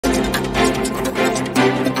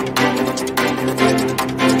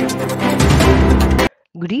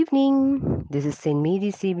Good evening. This is St.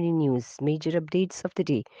 Mary's Evening News. Major updates of the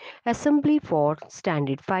day. Assembly for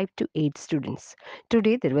Standard 5 to 8 students.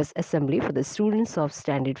 Today there was assembly for the students of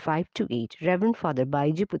Standard 5 to 8. Reverend Father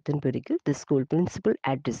Baiji Puttanpurikal, the school principal,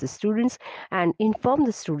 addressed the students and informed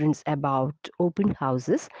the students about open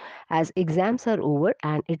houses as exams are over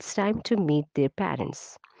and it's time to meet their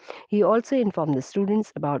parents. He also informed the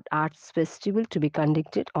students about Arts Festival to be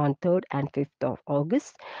conducted on 3rd and 5th of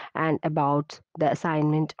August and about the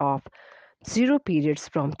assignment of zero periods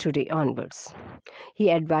from today onwards. He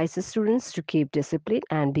advised the students to keep discipline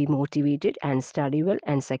and be motivated and study well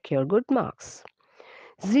and secure good marks.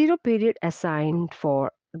 Zero period assigned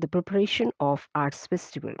for the preparation of Arts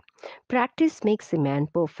Festival. Practice makes a man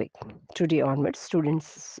perfect. Today onwards,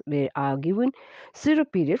 are given zero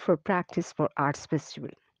period for practice for Arts Festival.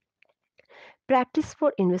 Practice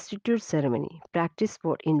for investiture ceremony. Practice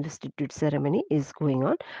for investiture ceremony is going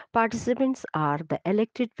on. Participants are the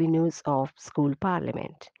elected winners of school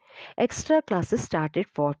parliament. Extra classes started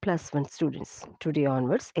for plus one students. Today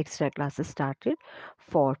onwards, extra classes started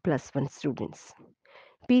for plus one students.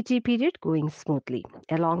 PT period going smoothly.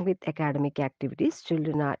 Along with academic activities,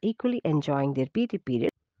 children are equally enjoying their PT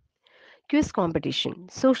period. Quiz competition.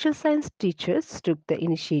 Social science teachers took the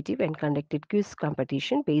initiative and conducted quiz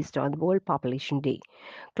competition based on World Population Day.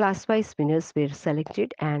 Class-wise winners were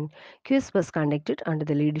selected and quiz was conducted under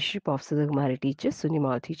the leadership of Sudhakumari teacher,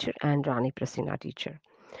 Sunimal teacher and Rani Prasanna teacher.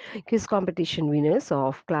 Quiz competition winners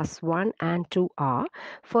of class 1 and 2 are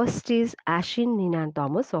first is Ashin Ninan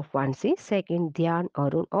Thomas of 1C, second Dhyan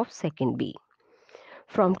Arun of 2nd B.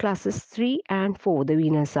 From classes 3 and 4, the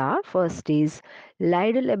winners are first is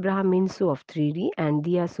Lydell Abraham Minsu of 3D and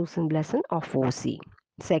Dia Susan Blesson of 4C.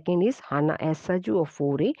 Second is Hannah S. Saju of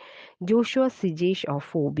 4A, Joshua Sijesh of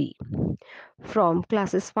 4B. From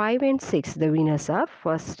classes 5 and 6, the winners are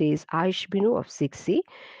first is Aish Binu of 6C,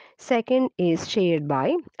 second is shared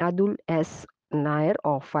by Adul S. Nair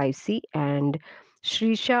of 5C and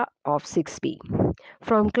Shrisha of 6B.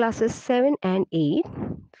 From classes 7 and 8,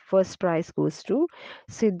 first prize goes to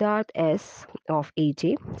Siddharth S. of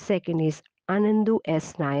 8A, second is Anandu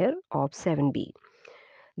S. Nair of 7B.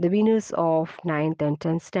 The winners of 9th and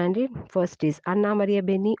 10th standard, first is Anna Maria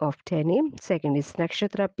Benny of 10A, second is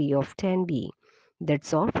Nakshatra P of 10B.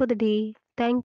 That's all for the day. Thank